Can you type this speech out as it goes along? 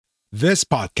This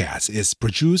podcast is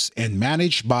produced and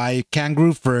managed by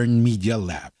Kangaroo Fern Media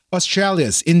Lab,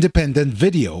 Australia's independent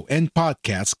video and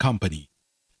podcast company.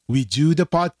 We do the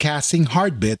podcasting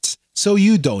hard bits so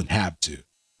you don't have to.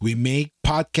 We make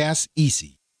podcasts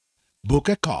easy. Book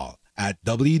a call at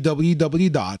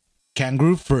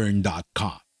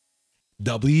www.kangaroofern.com.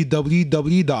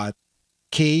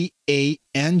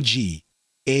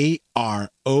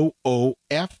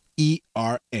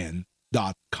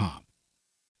 www.kangaroofern.com.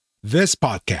 This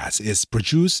podcast is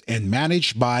produced and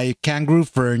managed by Kangaroo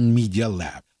Fern Media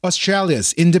Lab,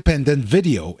 Australia's independent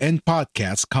video and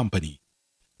podcast company.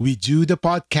 We do the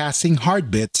podcasting hard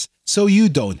bits so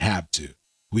you don't have to.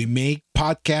 We make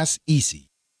podcasts easy.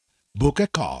 Book a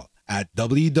call at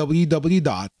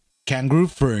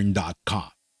www.kangaroofern.com.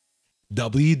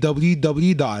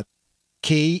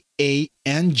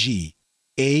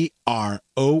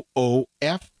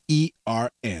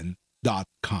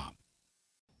 www.kangaroofern.com.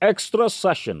 Extra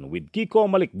Session with Kiko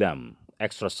Malikdam.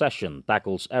 Extra Session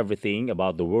tackles everything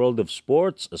about the world of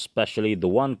sports, especially the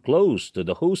one close to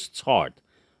the host's heart,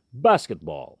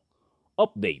 basketball.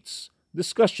 Updates,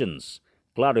 discussions,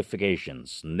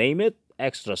 clarifications, name it,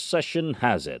 Extra Session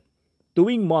has it.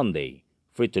 Tuwing Monday,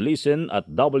 free to listen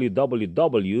at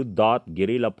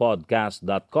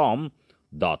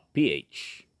www.guerrillapodcast.com.ph.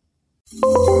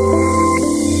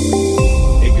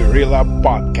 A Guerrilla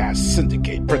Podcast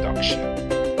Syndicate production.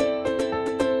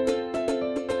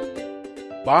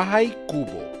 Bahay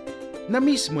Kubo.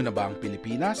 Na-miss mo na ba ang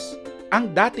Pilipinas?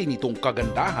 Ang dati nitong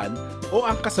kagandahan o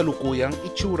ang kasalukuyang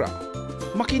itsura?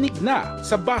 Makinig na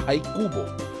sa Bahay Kubo,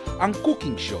 ang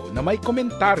cooking show na may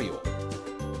komentaryo.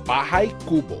 Bahay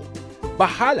Kubo.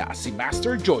 Bahala si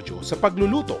Master Jojo sa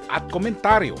pagluluto at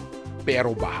komentaryo,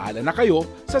 pero bahala na kayo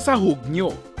sa sahog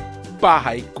nyo.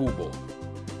 Bahay Kubo.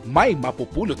 May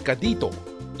mapupulot ka dito,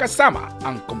 kasama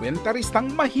ang komentaristang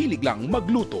mahilig lang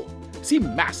magluto, si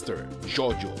Master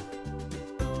Jojo.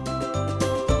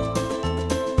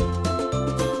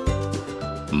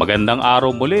 Magandang araw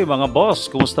muli mga boss.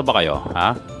 Kumusta ba kayo?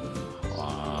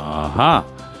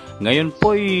 Ngayon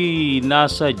po'y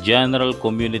nasa General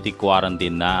Community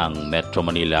Quarantine na ang Metro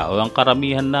Manila o ang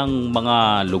karamihan ng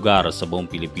mga lugar sa buong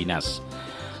Pilipinas.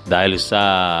 Dahil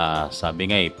sa, sabi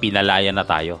nga pinalaya na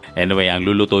tayo. Anyway, ang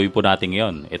lulutuin po natin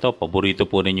ngayon, ito, paborito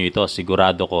po ninyo ito.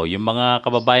 Sigurado ko, yung mga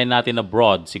kababayan natin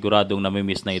abroad, siguradong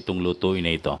namimiss na itong lutuin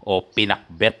na ito. O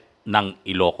pinakbet ng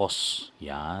Ilocos.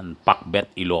 Yan, pakbet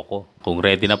Iloco. Kung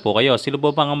ready na po kayo, sino ba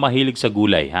bang mahilig sa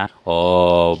gulay, ha?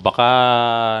 O baka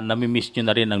namimiss nyo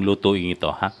na rin ang lutuin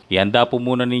ito, ha? Ihanda po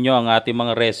muna ninyo ang ating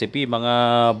mga recipe, mga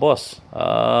boss.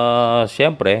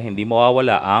 Siyempre, hindi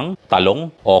mawawala ang talong,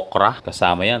 okra.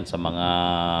 Kasama yan sa mga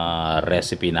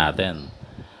recipe natin.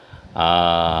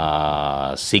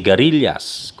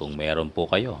 Sigarilyas, kung meron po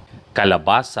kayo.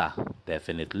 Kalabasa,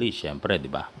 definitely, siyempre,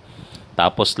 di ba?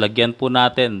 Tapos lagyan po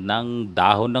natin ng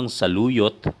dahon ng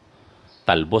saluyot,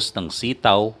 talbos ng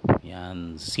sitaw.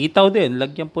 Yan, sitaw din,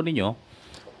 lagyan po ninyo.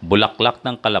 Bulaklak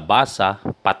ng kalabasa,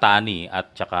 patani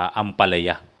at saka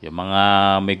ampalaya. Yung mga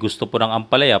may gusto po ng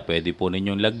ampalaya, pwede po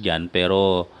ninyong lagyan.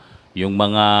 Pero yung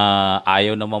mga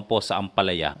ayaw naman po sa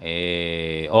ampalaya,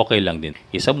 okay lang din.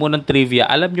 Isa munang trivia,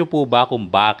 alam nyo po ba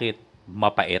kung bakit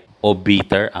mapait o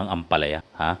bitter ang ampalaya?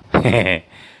 Ha?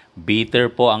 Bitter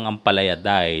po ang ampalaya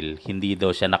dahil hindi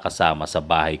daw siya nakasama sa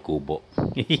Bahay Kubo.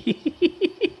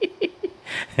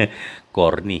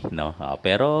 Corny, no?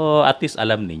 Pero at least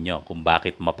alam ninyo kung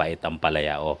bakit mapait ang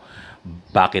ampalaya o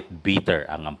bakit bitter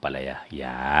ang ampalaya.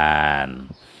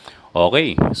 Yan.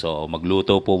 Okay, so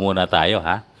magluto po muna tayo,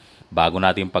 ha? Bago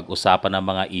natin pag-usapan ng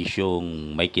mga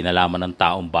isyong may kinalaman ng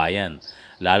taong bayan,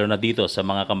 lalo na dito sa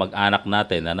mga kamag-anak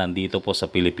natin na nandito po sa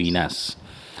Pilipinas.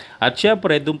 At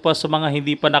syempre, dun pa sa mga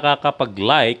hindi pa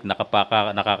nakakapag-like,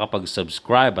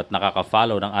 nakakapag-subscribe at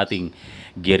nakaka-follow ng ating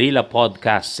Guerrilla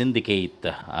Podcast Syndicate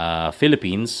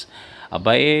Philippines,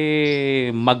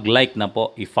 mag-like na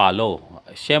po, i-follow.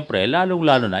 Syempre,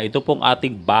 lalong-lalo na, ito pong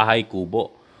ating Bahay Kubo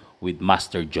with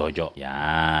Master Jojo.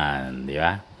 Yan, di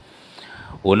ba?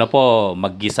 Una po,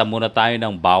 maggisa muna tayo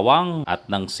ng bawang at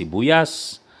ng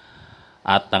sibuyas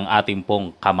at ng ating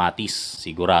pong kamatis.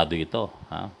 Sigurado ito,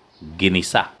 ha?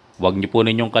 Ginisa. Huwag niyo po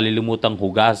ninyong kalilimutang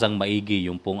hugasang maigi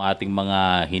yung pong ating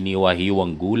mga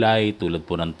hiniwa-hiwang gulay tulad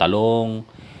po ng talong,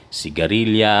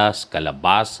 sigarilyas,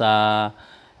 kalabasa,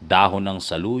 dahon ng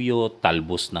saluyot,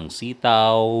 talbos ng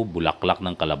sitaw, bulaklak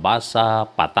ng kalabasa,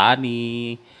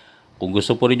 patani. Kung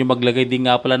gusto po ninyo maglagay din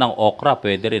nga pala ng okra,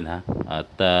 pwede rin, ha?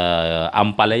 At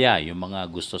ampalaya, yung mga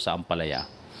gusto sa ampalaya.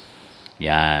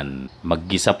 Yan.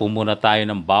 Maggisa po muna tayo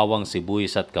ng bawang,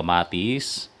 sibuyas at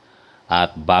kamatis.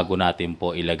 at bago natin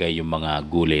po ilagay yung mga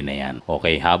gulay na yan.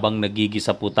 Okay, habang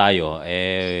nagigisa po tayo,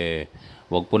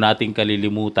 wag po nating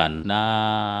kalilimutan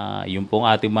na yung pong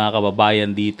ating mga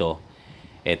kababayan dito,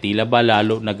 tila ba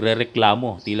lalo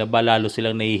nagrereklamo, tila ba lalo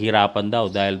silang nahihirapan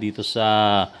daw dahil dito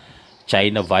sa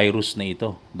China virus na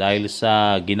ito. Dahil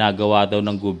sa ginagawa daw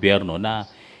ng gobyerno na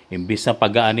imbis na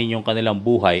pagaanin yung kanilang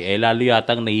buhay, lalo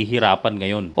yatang nahihirapan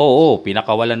ngayon. Oo,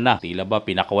 pinakawalan na. Tila ba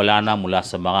pinakawalan na mula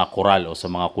sa mga koral o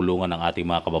sa mga kulungan ng ating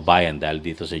mga kababayan dahil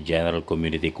dito sa General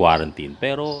Community Quarantine.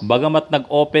 Pero bagamat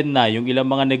nag-open na yung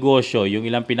ilang mga negosyo, yung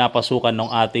ilang pinapasukan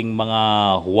ng ating mga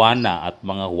Juana at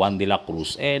mga Juan de la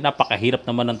Cruz, napakahirap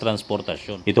naman ng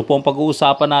transportasyon. Ito po ang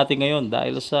pag-uusapan natin ngayon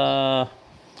dahil sa,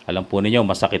 alam po ninyo,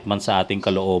 masakit man sa ating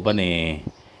kalooban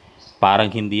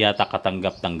parang hindi yata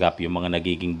katanggap-tanggap yung mga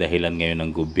nagiging dahilan ngayon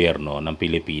ng gobyerno ng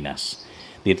Pilipinas.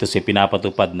 Dito si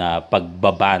pinapatupad na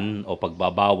pagbaban o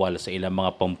pagbabawal sa ilang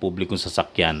mga pampublikong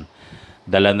sasakyan.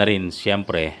 Dala na rin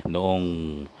siyempre noong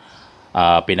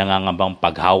pinangangambang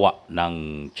paghawa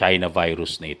ng China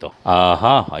virus na ito.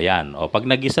 Ayan. O pag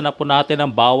nagisa na po natin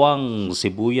ang bawang,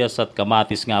 sibuyas at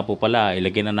kamatis nga po pala,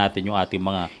 ilagay na natin yung ating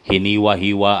mga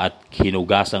hiniwa-hiwa at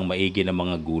hinugasang maigi ng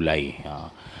mga gulay.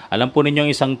 Alam po ninyong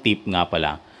isang tip nga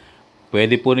pala,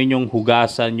 pwede po ninyong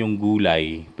hugasan yung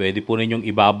gulay, pwede po ninyong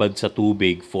ibabad sa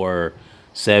tubig for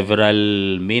several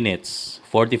minutes,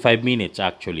 45 minutes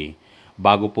actually,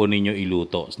 bago po ninyo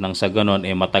iluto. Nang sa ganon,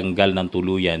 matanggal ng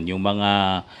tuluyan yung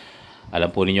mga, alam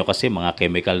po ninyo kasi, mga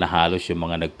chemical na halos, yung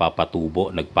mga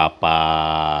nagpapatubo,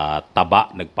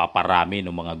 nagpapataba, nagpaparami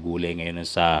ng mga gulay ngayon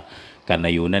sa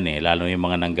kanayunan lalo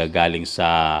yung mga nanggagaling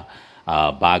sa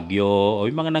Baguio o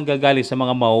yung mga nanggagaling sa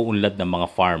mga mauunlad ng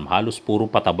mga farm. Halos puro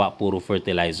pataba, puro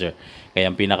fertilizer. Kaya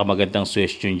ang pinakamagandang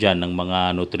suggestion dyan ng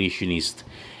mga nutritionist,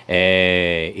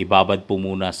 ibabad po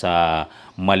muna sa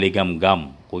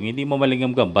maligamgam. Kung hindi mo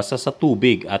maligamgam, basta sa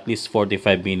tubig, at least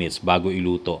 45 minutes bago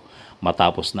iluto,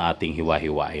 matapos na ating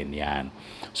hiwa-hiwain. Yan.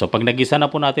 So pag nagisa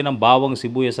na po natin ang bawang,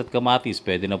 sibuyas at kamatis,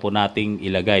 pwede na po nating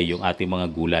ilagay yung ating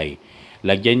mga gulay.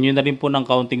 Lagyan nyo na rin po ng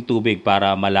kaunting tubig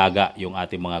para malaga yung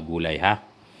ating mga gulay, ha?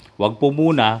 Huwag po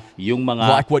muna yung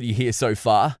mga... Like what you hear so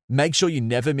far? Make sure you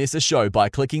never miss a show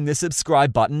by clicking the subscribe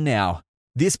button now.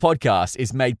 This podcast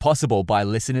is made possible by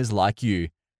listeners like you.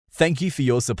 Thank you for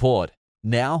your support.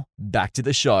 Now, back to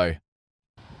the show.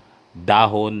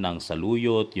 Dahon ng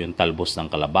saluyot, yung talbos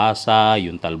ng kalabasa,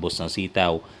 yung talbos ng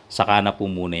sitaw, saka na po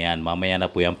muna yan. Mamaya na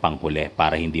po yan panghuli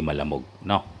para hindi malamog,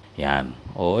 no? Yan.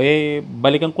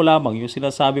 Balikan ko lamang yung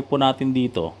sinasabi po natin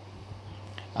dito.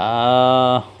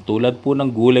 Tulad po ng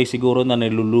gulay siguro na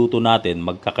niluluto natin,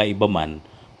 magkakaiba man,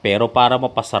 pero para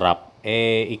mapasarap,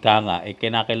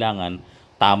 kinakailangan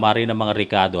tama rin ang mga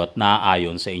rikado at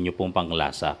naaayon sa inyo pong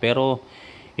panglasa. Pero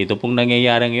ito pong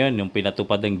nangyayari ngayon, yung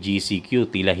pinatupad ng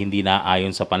GCQ, tila hindi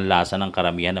naaayon sa panlasa ng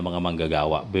karamihan ng mga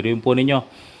manggagawa. Biruin po ninyo,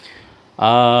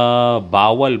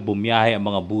 bawal bumiyahe ang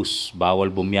mga bus,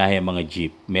 bawal bumiyahe ang mga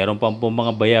jeep. Meron pa po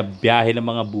mga biyahe ng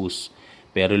mga bus,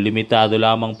 pero limitado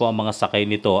lamang po ang mga sakay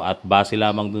nito at base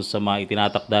lamang dun sa mga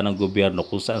itinatakda ng gobyerno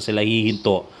kung saan sila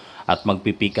hihinto at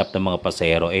magpipick up ng mga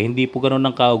pasahero. Hindi po ganoon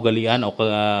ang kaugalian o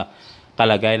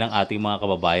kalagayan ng ating mga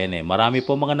kababayan. Marami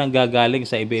po mga nanggagaling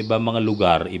sa iba-ibang mga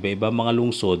lugar, iba-ibang mga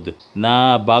lungsod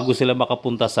na bago sila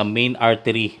makapunta sa main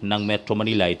artery ng Metro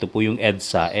Manila, ito po yung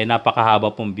EDSA,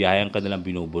 napakahaba pong biyahe ang kanilang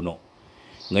binubuno.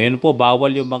 Ngayon po,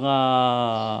 bawal yung mga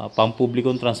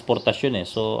pampublikong transportasyon.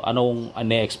 So, anong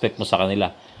ine-expect mo sa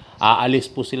kanila?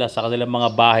 Aalis po sila sa kanilang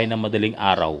mga bahay ng madaling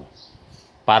araw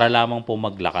para lamang po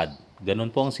maglakad.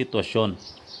 Ganun po ang sitwasyon.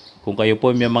 Kung kayo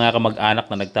po may mga kamag-anak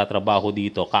na nagtatrabaho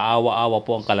dito, kaawa-awa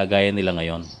po ang kalagayan nila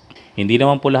ngayon. Hindi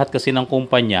naman po lahat kasi ng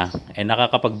kumpanya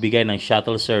nakakapagbigay ng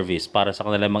shuttle service para sa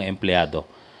kanilang mga empleyado.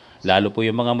 Lalo po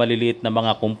yung mga maliliit na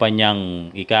mga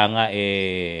kumpanyang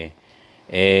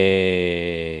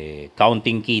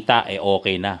counting kita,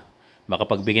 okay na.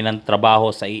 Makapagbigay ng trabaho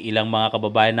sa ilang mga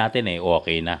kababayan natin,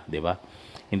 okay na, di ba?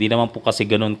 Hindi naman po kasi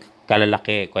ganun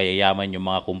kalalaki, kaya yaman yung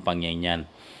mga kumpanya niyan.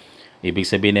 Ibig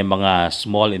sabihin mga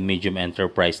small and medium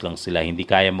enterprise lang sila. Hindi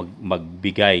kaya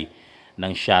magbigay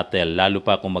ng shuttle, lalo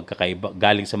pa kung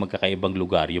galing sa magkakaibang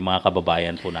lugar, yung mga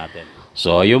kababayan po natin.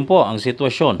 So, yun po ang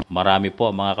sitwasyon. Marami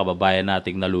po mga kababayan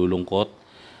nating nalulungkot.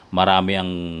 Marami ang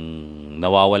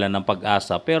nawawalan ng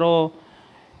pag-asa. Pero,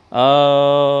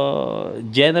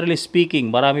 generally speaking,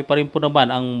 marami pa rin po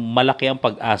naman ang malaki ang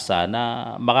pag-asa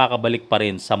na makakabalik pa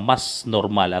rin sa mas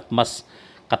normal at mas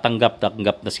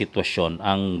katanggap-tanggap na sitwasyon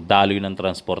ang daloy ng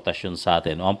transportasyon sa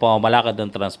atin o ang pamamalakad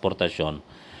ng transportasyon,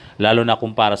 lalo na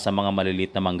kumpara sa mga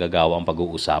maliliit na manggagawa ang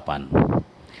pag-uusapan.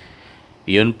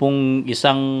 Yun pong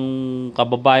isang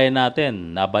kababayan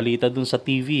natin, nabalita dun sa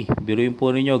TV. Biruin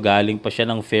po ninyo, galing pa siya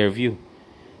ng Fairview.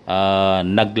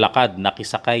 Naglakad,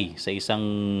 nakisakay sa isang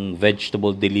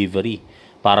vegetable delivery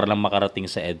para lang makarating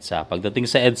sa EDSA. Pagdating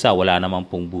sa EDSA, wala namang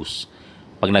pong bus.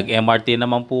 Pag nag-MRT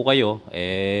naman po kayo,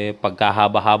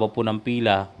 pagkahaba-haba po ng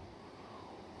pila,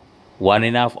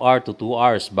 1.5 hour to 2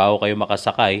 hours bago kayo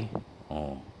makasakay.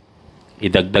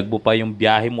 Idagdag mo pa yung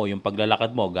biyahe mo, yung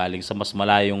paglalakad mo, galing sa mas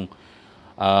malayong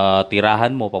tirahan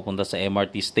mo papunta sa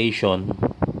MRT station.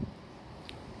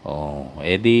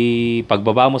 Di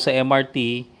pagbaba mo sa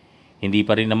MRT, hindi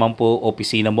pa rin naman po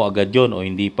opisina mo agad yon o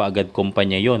hindi pa agad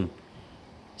kumpanya yon.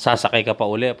 Sasakay ka pa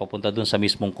uli papunta dun sa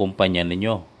mismong kumpanya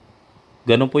ninyo.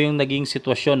 Ganun po yung naging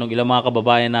sitwasyon ng ilang mga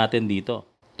kababayan natin dito.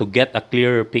 To get a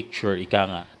clearer picture, ika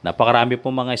nga, napakarami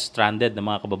po mga stranded na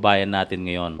mga kababayan natin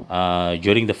ngayon.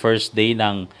 During the first day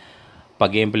ng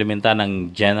pag-implementa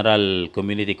ng General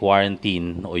Community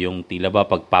Quarantine o yung tila ba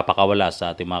pagpapakawala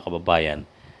sa ating mga kababayan,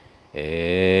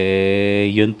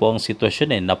 yun po ang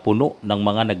sitwasyon napuno ng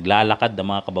mga naglalakad ng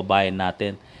mga kababayan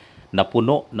natin,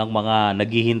 napuno ng mga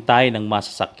naghihintay ng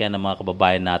masasakyan ng mga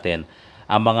kababayan natin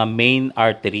ang mga main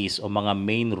arteries o mga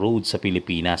main roads sa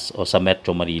Pilipinas o sa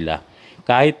Metro Manila.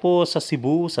 Kahit po sa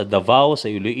Cebu, sa Davao, sa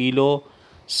Iloilo,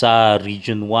 sa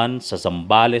Region 1, sa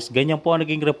Zambales, ganyan po ang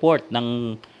naging report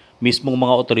ng mismong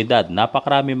mga otoridad.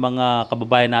 Napakarami mga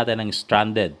kababayan natin ang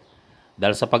stranded.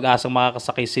 Dahil sa pag-asang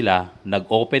makakasakay sila,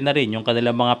 nag-open na rin yung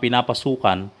kanilang mga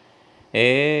pinapasukan,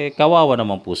 kawawa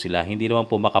naman po sila. Hindi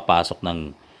naman po makapasok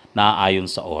ng naaayon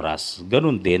sa oras.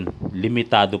 Ganun din,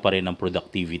 limitado pa rin ang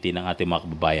productivity ng ating mga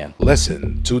kababayan.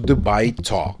 Listen to Dubai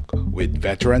Talk with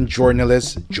veteran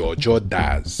journalist Jojo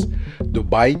Daz.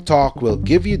 Dubai Talk will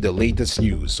give you the latest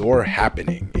news or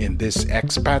happening in this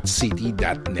expat city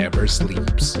that never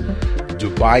sleeps.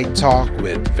 Dubai Talk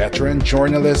with veteran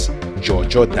journalist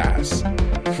Jojo Daz.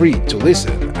 Free to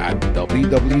listen at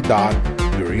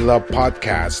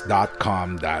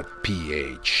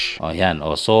www.guerrillapodcast.com.ph. Yan.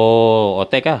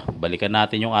 Teka, balikan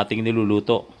natin yung ating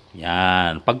niluluto.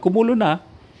 Yan. Pag kumulo na,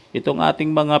 itong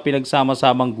ating mga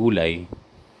pinagsama-samang gulay,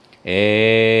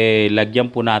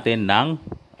 lagyan po natin ng,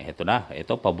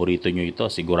 ito, paborito nyo ito,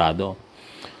 sigurado.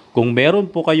 Kung meron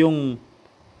po kayong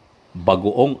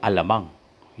bagoong alamang,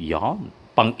 yan,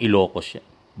 pang Ilocos yan.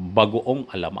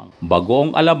 Bagoong alamang.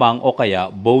 Bagoong alamang o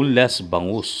kaya boneless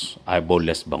bangus.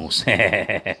 Boneless bangus.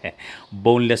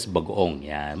 Boneless bagoong.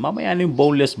 Yan. Mamaya yung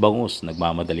boneless bangus.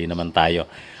 Nagmamadali naman tayo.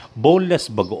 Boneless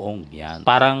bagoong. Yan.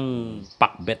 Parang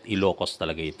pakbet Ilocos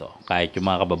talaga ito. Kahit yung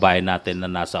mga kababayan natin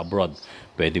na nasa abroad,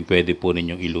 pwede po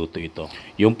ninyong iluto ito.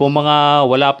 Yung po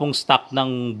mga wala pong stock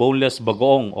ng boneless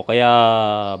bagoong o kaya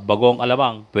bagoong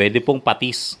alamang, pwede pong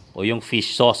patis o yung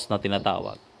fish sauce na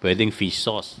tinatawag. Pwedeng fish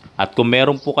sauce. At kung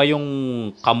meron po kayong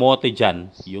kamote dyan,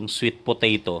 yung sweet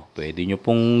potato, pwede nyo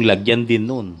pong lagyan din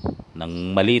nun.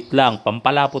 Ng maliit lang,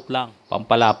 pampalapot lang.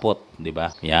 Pampalapot, di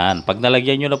ba? Yan. Pag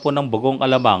nalagyan nyo na po ng bagong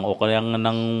alamang o kaya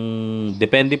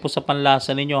depende po sa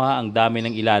panlasa ninyo ang dami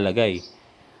ng ilalagay.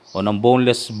 O ng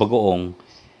boneless bagoong,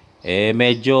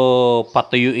 medyo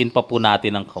patuyuin pa po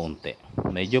natin ng kaunti.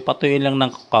 Medyo patuyuin lang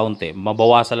ng kaunti.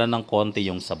 Mabawasan lang ng konti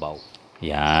yung sabaw.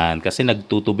 Yan, kasi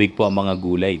nagtutubig po ang mga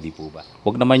gulay, di po ba?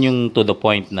 Huwag naman yung to the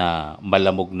point na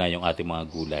malamog na yung ating mga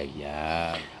gulay.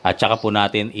 Yan. At saka po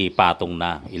natin ipatong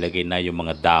na, ilagay na yung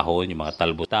mga dahon, yung mga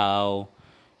talbutaw,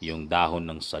 yung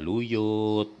dahon ng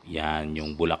saluyot, yan,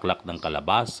 yung bulaklak ng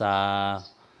kalabasa,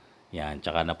 yan,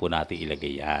 tsaka na po natin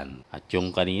ilagay yan. At yung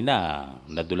kanina,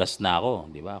 nadulas na ako,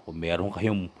 di ba? Kung meron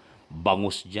kayong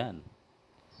bangus dyan,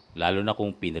 lalo na kung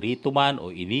pinrito man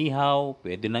o inihaw,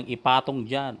 pwede nang ipatong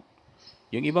dyan.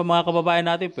 Yung iba mga kababayan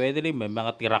natin, pwede rin, may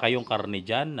mga tira kayong karne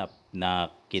dyan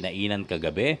na kinainan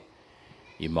kagabi.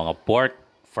 Yung mga pork,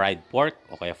 fried pork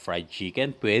o kaya fried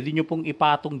chicken, pwede nyo pong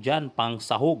ipatong dyan, pang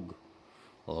sahog.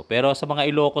 Pero sa mga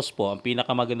Ilocos po, ang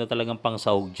pinakamaganda talagang pang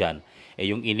sahog dyan,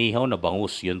 yung inihaw na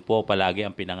bangus. Yun po palagi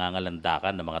ang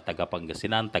pinangangalandakan ng mga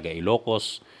taga-Pangasinan,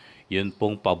 taga-Ilocos. Yun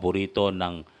pong paborito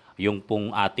ng yung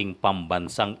pong ating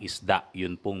pambansang isda,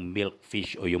 yun pong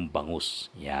milkfish o yung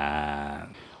bangus. Yan.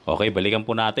 Okay, balikan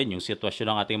po natin yung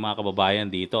sitwasyon ng ating mga kababayan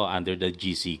dito under the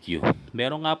GCQ.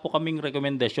 Meron nga po kaming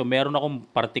rekomendasyon. Meron akong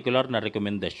particular na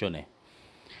rekomendasyon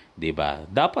Diba?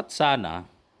 Dapat sana,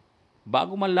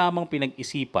 bago man lamang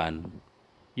pinag-isipan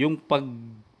yung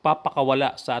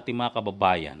pagpapakawala sa ating mga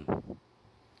kababayan,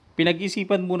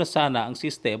 pinag-isipan muna sana ang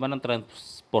sistema ng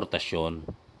transportasyon.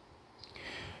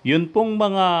 Yun pong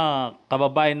mga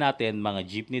kababayan natin, mga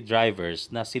jeepney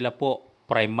drivers, na sila po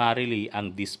primarily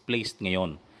ang displaced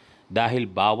ngayon. Dahil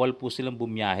bawal po silang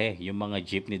bumiyahe, yung mga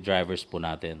jeepney drivers po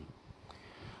natin.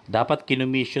 Dapat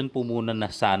kinomission po muna na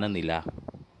sana nila.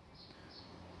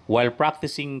 While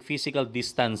practicing physical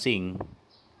distancing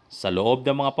sa loob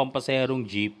ng mga pampasaherong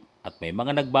jeep at may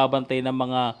mga nagbabantay ng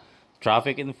mga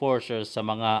traffic enforcers sa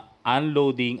mga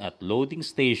unloading at loading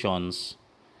stations,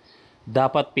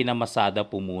 dapat pinamasada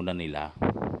po muna nila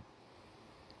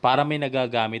para may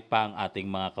nagagamit pa ang ating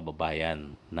mga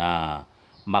kababayan na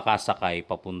makasakay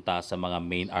papunta sa mga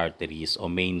main arteries o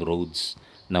main roads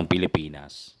ng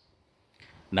Pilipinas.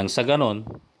 Nang sa ganon,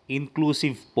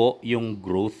 inclusive po yung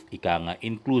growth,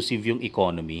 inclusive yung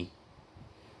economy.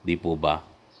 Di po ba?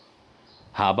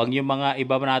 Habang yung mga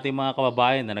iba nating mga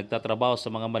kababayan na nagtatrabaho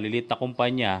sa mga malilit na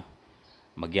kumpanya,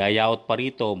 magyayawot pa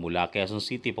rito mula Quezon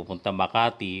City papunta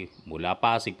Makati, mula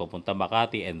Pasig papunta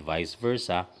Makati and vice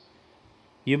versa,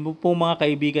 yung po mga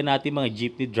kaibigan natin mga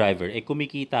jeepney driver,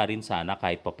 kumikita rin sana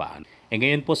kahit papaan.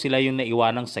 Ngayon po sila yung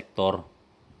naiwanang sektor.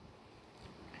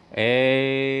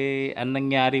 Ang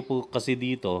nangyari po kasi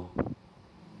dito,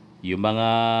 yung mga,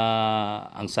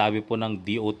 ang sabi po ng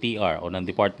DOTR o ng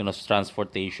Department of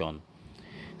Transportation,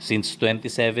 since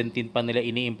 2017 pa nila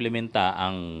iniimplementa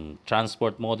ang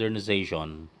transport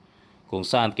modernization, kung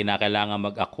saan kinakailangan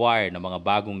mag-acquire ng mga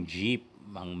bagong jeep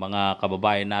ang mga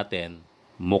kababayan natin,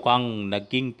 mukhang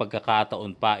naging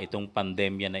pagkakataon pa itong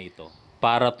pandemya na ito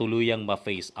para tuluyang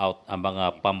ma-phase out ang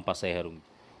mga pampasaherong.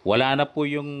 Wala na po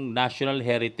yung national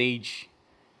heritage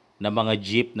na mga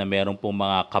jeep na meron pong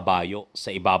mga kabayo sa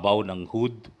ibabaw ng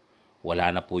hood. Wala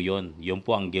na po yun. Yun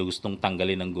po ang gustong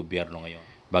tanggalin ng gobyerno ngayon.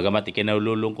 Bagamat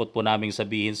ikinalulungkot po naming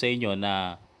sabihin sa inyo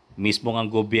na mismo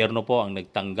ang gobyerno po ang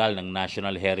nagtanggal ng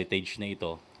national heritage na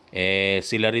ito,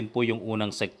 sila rin po yung unang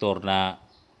sektor na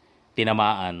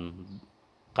tinamaan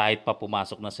kahit pa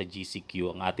pumasok na sa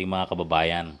GCQ ang ating mga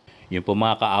kababayan. Yung po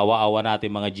mga kaawa-awa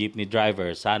natin mga jeepney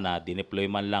driver, sana dineploy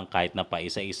man lang kahit na pa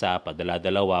isa-isa,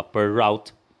 padala-dalawa per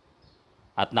route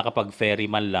at nakapag-ferry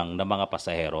man lang ng mga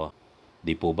pasahero.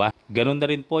 Di po ba? Ganun na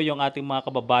rin po yung ating mga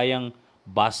kababayang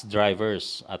bus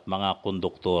drivers at mga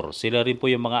konduktor. Sila rin po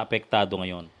yung mga apektado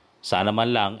ngayon. Sana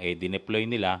man lang dineploy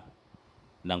nila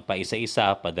ng pa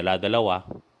isa-isa, padala-dalawa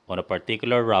on a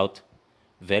particular route,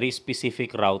 very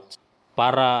specific route,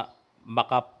 para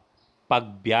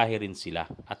makapagbiyahe rin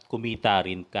sila at kumita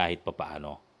rin kahit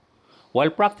papaano.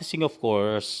 While practicing, of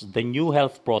course, the new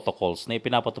health protocols na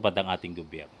ipinapatupad ng ating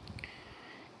gobyerno.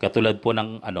 Katulad po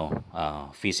ng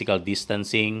physical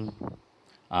distancing,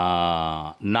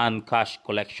 non-cash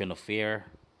collection of fare,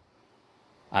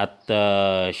 at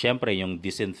syempre yung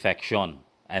disinfection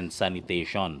and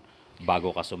sanitation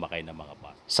bago ka sumakay ng mga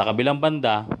bus. Sa kabilang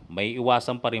banda, may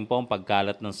iwasan pa rin po ang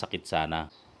pagkalat ng sakit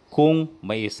sana. Kung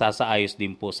may isasaayos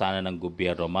din po sana ng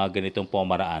gobyerno mga ganitong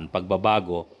pamaraan,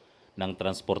 pagbabago ng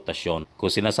transportasyon. Kung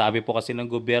sinasabi po kasi ng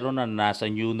gobyerno na nasa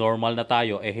new normal na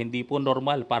tayo, hindi po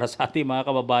normal para sa ating mga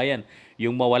kababayan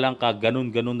yung mawalang ka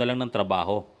ganun-ganun na lang ng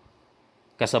trabaho.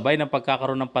 Kasabay ng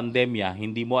pagkakaroon ng pandemya,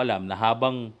 hindi mo alam na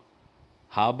habang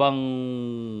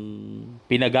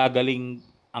pinagagaling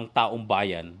ang taong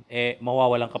bayan,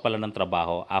 mawawalan ka pala ng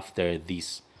trabaho after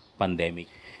this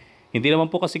pandemic. Hindi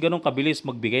naman po kasi ganun kabilis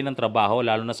magbigay ng trabaho,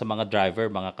 lalo na sa mga driver,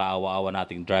 mga kaawa-awa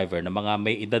nating driver na mga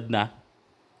may edad na.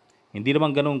 Hindi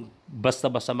naman ganun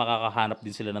basta-basta makakahanap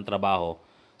din sila ng trabaho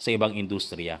sa ibang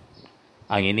industriya.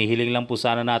 Ang inihiling lang po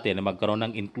sana natin na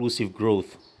magkaroon ng inclusive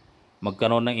growth,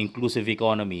 magkaroon ng inclusive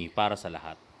economy para sa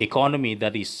lahat. Economy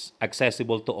that is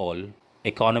accessible to all,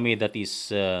 economy that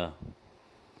is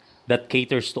that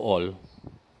caters to all.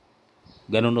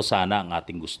 Ganun o sana ang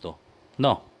ating gusto.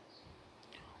 No?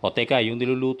 O teka, yung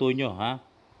niluluto nyo, ha?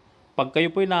 Pag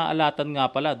kayo po'y naaalatan nga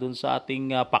pala dun sa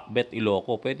ating Pakbet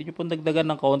Ilocos, pwede nyo pong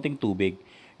dagdagan ng kaunting tubig.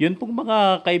 Yun pong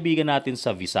mga kaibigan natin sa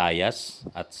Visayas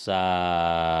at sa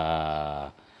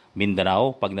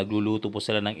Mindanao, pag nagluluto po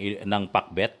sila ng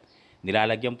pakbet,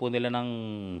 nilalagyan po nila ng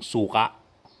suka.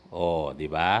 O, di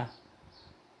ba?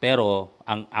 Pero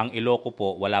ang Ilocos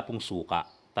po, wala pong suka.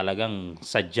 Talagang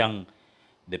sadyang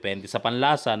depende sa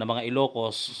panlasa ng mga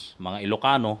Ilocos, mga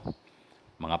Ilocano,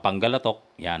 mga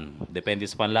Panggalatok, yan. Depende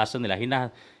sa panlasa nila.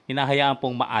 Hinahayaan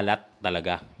pong maalat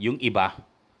talaga. Yung iba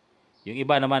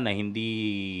naman na hindi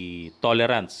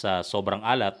tolerant sa sobrang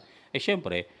alat,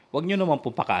 syempre, wag nyo naman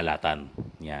pong pakaalatan.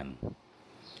 Yan.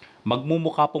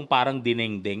 Magmumukha pong parang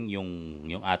dinengdeng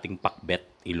yung ating Pakbet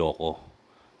Ilocos.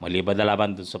 Maliban na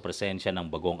laban dun sa presensya ng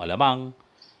bagong alamang,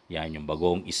 yan yung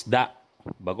bagong isda.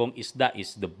 Bagong isda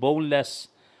is the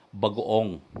boneless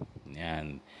bagoong.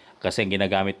 Yan. Kasi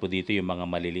ginagamit po dito yung mga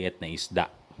maliliit na isda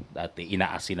at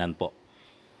inaasinan po.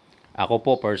 Ako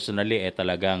po personally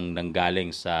talagang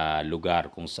nanggaling sa lugar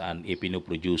kung saan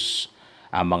ipinoproduce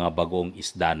ang mga bagong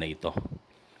isda na ito.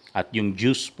 At yung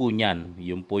juice po niyan,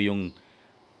 yun po yung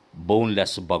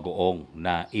boneless bagoong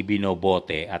na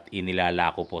ibinobote at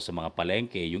inilalako po sa mga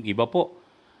palengke. Yung iba po,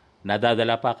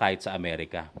 nadadala pa kahit sa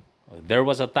Amerika. There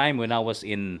was a time when I was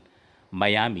in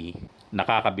Miami,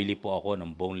 nakakabili po ako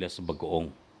ng boneless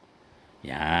bagoong.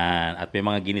 Yan. At may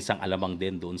mga ginisang alamang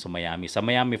din doon sa Miami. Sa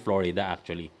Miami, Florida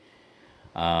actually.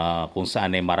 Kung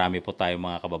saan ay marami po tayong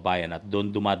mga kababayan. At doon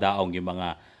dumadaong yung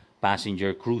mga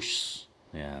passenger cruise.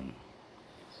 Yan.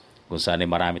 Kung saan ay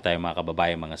marami tayong mga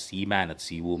kababayan, mga seaman at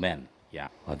seawoman. Yeah.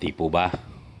 O di po ba?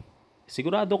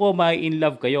 Sigurado ko may in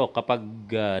love kayo kapag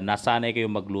nasanay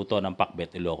kayo magluto ng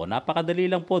pakbet Ilocos.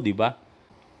 Napakadali lang po, di ba?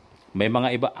 May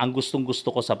mga iba, ang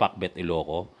gustong-gusto ko sa pakbet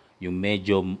Ilocos, yung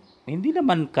medyo, hindi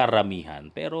naman karamihan,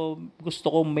 pero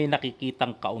gusto ko may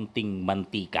nakikitang kaunting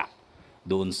mantika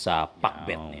doon sa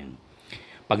pakbet niya.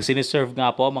 Pag siniserve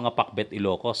nga po mga pakbet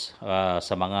Ilocos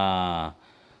sa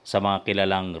mga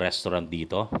kilalang restaurant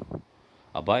dito,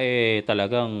 aba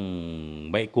talagang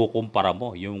may kukumpara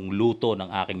mo yung luto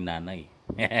ng aking nanay.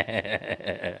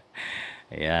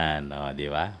 Ayan,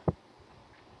 di ba?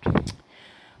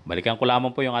 Balikan ko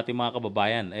lamang po yung ating mga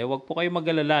kababayan. Wag po kayo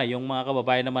mag-alala. Yung mga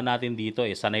kababayan naman natin dito,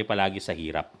 sanay palagi sa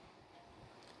hirap.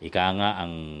 Ika nga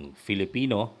ang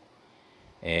Filipino,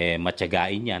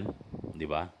 matyagain yan, di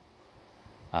ba?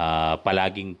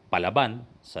 Palaging palaban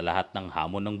sa lahat ng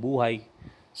hamon ng buhay,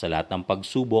 sa lahat ng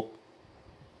pagsubok.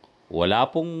 Wala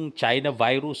pong China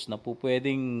virus na po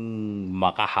pwedeng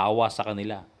makahawa sa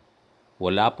kanila.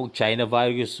 Wala pong China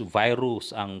virus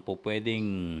ang po pwedeng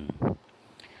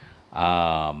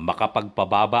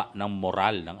makapagpababa ng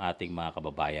moral ng ating mga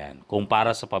kababayan. Kung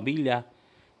para sa pamilya,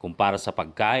 kung para sa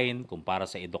pagkain, kung para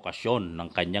sa edukasyon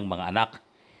ng kanyang mga anak,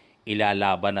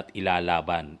 ilalaban at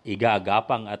ilalaban,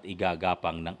 igagapang at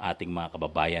igagapang ng ating mga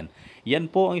kababayan. Yan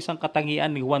po ang isang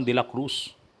katangian ni Juan de la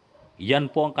Cruz.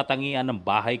 Yan po ang katangian ng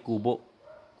Bahay Kubo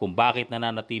kung bakit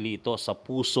nananatili ito sa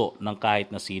puso ng kahit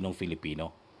na sinong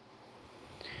Filipino.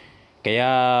 Kaya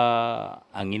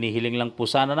ang inihiling lang po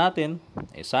sana natin,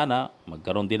 sana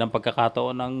magkaroon din ng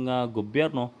pagkakataon ng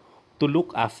gobyerno to look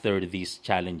after these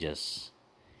challenges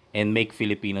and make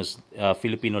Filipino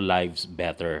lives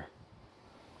better.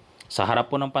 Sa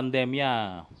harap po ng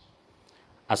pandemya,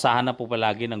 asahan na po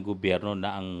palagi ng gobyerno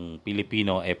na ang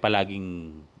Pilipino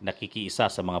palaging nakikiisa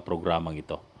sa mga programang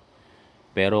ito.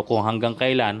 Pero kung hanggang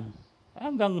kailan,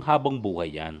 hanggang habang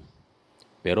buhay yan.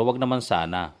 Pero wag naman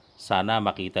sana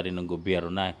makita rin ng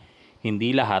gobyerno na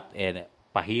hindi lahat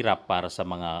pahirap para sa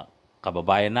mga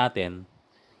kababayan natin,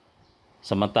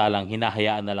 samantalang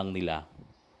hinahayaan na lang nila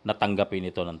na tanggapin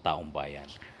ito ng taong bayan.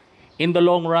 In the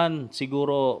long run,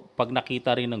 siguro pag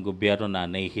nakita rin ng gobyerno na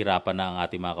nahihirapan na ang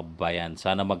ating mga kababayan,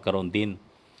 sana magkaroon din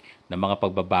ng mga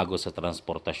pagbabago sa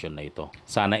transportasyon na ito.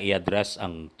 Sana i-address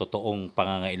ang totoong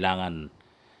pangangailangan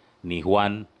ni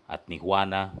Juan at ni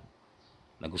Juana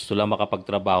na gusto lang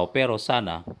makapagtrabaho, pero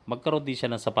sana magkaroon din siya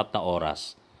ng sapat na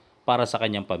oras para sa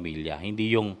kanyang pamilya.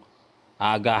 Hindi yung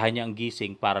aagahan niya ang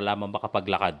gising para lamang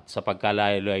makapaglakad sa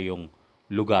pagkalayo-layong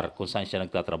lugar kung saan siya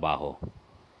nagtatrabaho.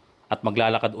 At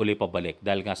maglalakad uli pabalik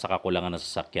dahil nga sa kakulangan ng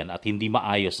sasakyan at hindi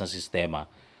maayos na sistema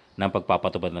ng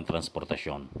pagpapatupad ng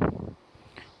transportasyon.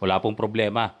 Wala pong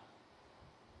problema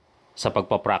sa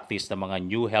pagpapractice ng mga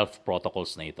new health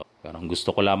protocols na ito. Pero ang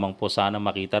gusto ko lamang po sana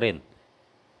makita rin,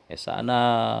 sana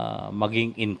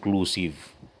maging inclusive.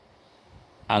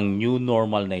 Ang new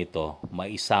normal na ito,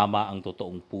 maisama ang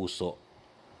totoong puso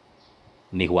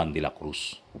ni Juan de la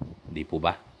Cruz. Hindi po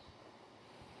ba?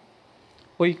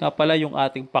 Uy, nga pala yung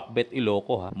ating pakbet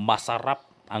Ilocos, masarap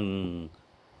ang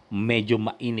medyo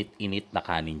mainit-init na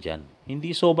kanin dyan. Hindi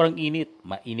sobrang init,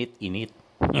 mainit-init.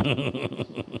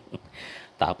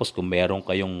 Tapos kung meron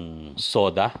kayong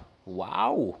soda,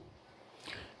 wow!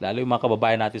 Lalo yung mga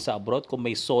kababayan natin sa abroad, kung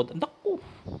may soda, naku!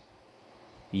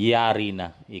 Yari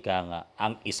na, ika nga,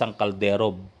 ang isang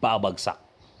kaldero babagsak.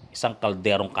 Isang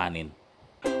kalderong kanin.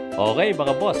 Okay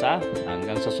mga boss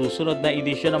hanggang sa susunod na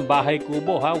edisyon ng Bahay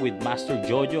Kubo with Master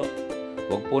Jojo.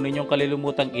 Huwag po ninyong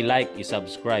kalilimutang i-like,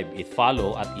 i-subscribe,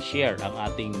 i-follow at i-share ang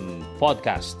ating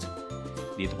podcast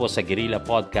dito po sa Guerrilla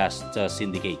Podcast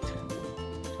Syndicate.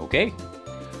 Okay?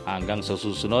 Hanggang sa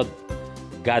susunod,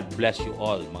 God bless you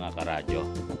all mga karadyo.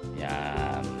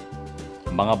 Yan.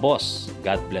 Mga boss,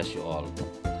 God bless you all.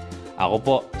 Ako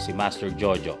po si Master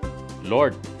Jojo.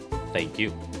 Lord, thank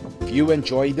you. If you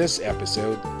enjoyed this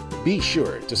episode, be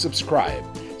sure to subscribe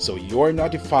so you're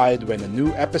notified when a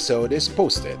new episode is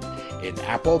posted in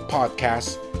Apple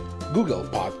Podcasts, Google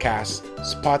Podcasts,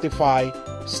 Spotify,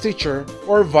 Stitcher,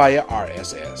 or via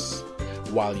RSS.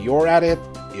 While you're at it,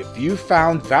 if you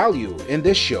found value in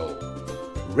this show,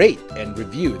 rate and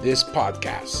review this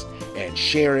podcast and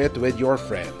share it with your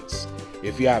friends.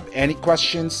 If you have any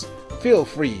questions, feel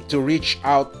free to reach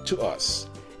out to us.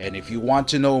 And if you want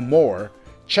to know more,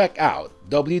 check out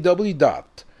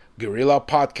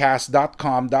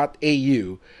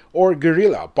www.guerrillapodcast.com.au or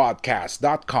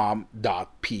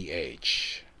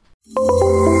guerrillapodcast.com.ph.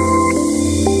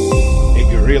 A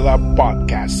Guerrilla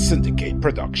Podcast Syndicate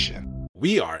production.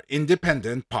 We are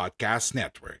Independent Podcast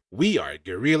Network. We are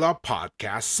Guerrilla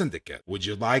Podcast Syndicate. Would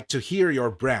you like to hear your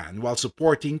brand while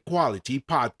supporting quality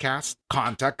podcasts?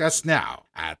 Contact us now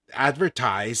at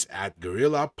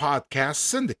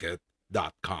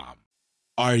advertise@guerrillapodcastsyndicate.com.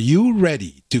 Are you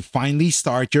ready to finally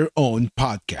start your own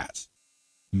podcast?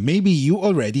 Maybe you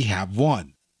already have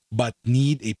one, but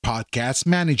need a podcast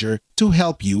manager to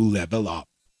help you level up.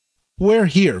 We're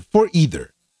here for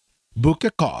either. Book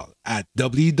a call at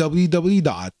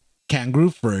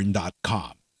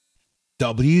www.kangaroofern.com,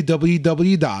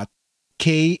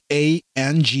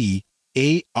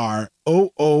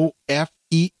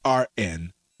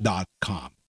 www.kangaroofern.com.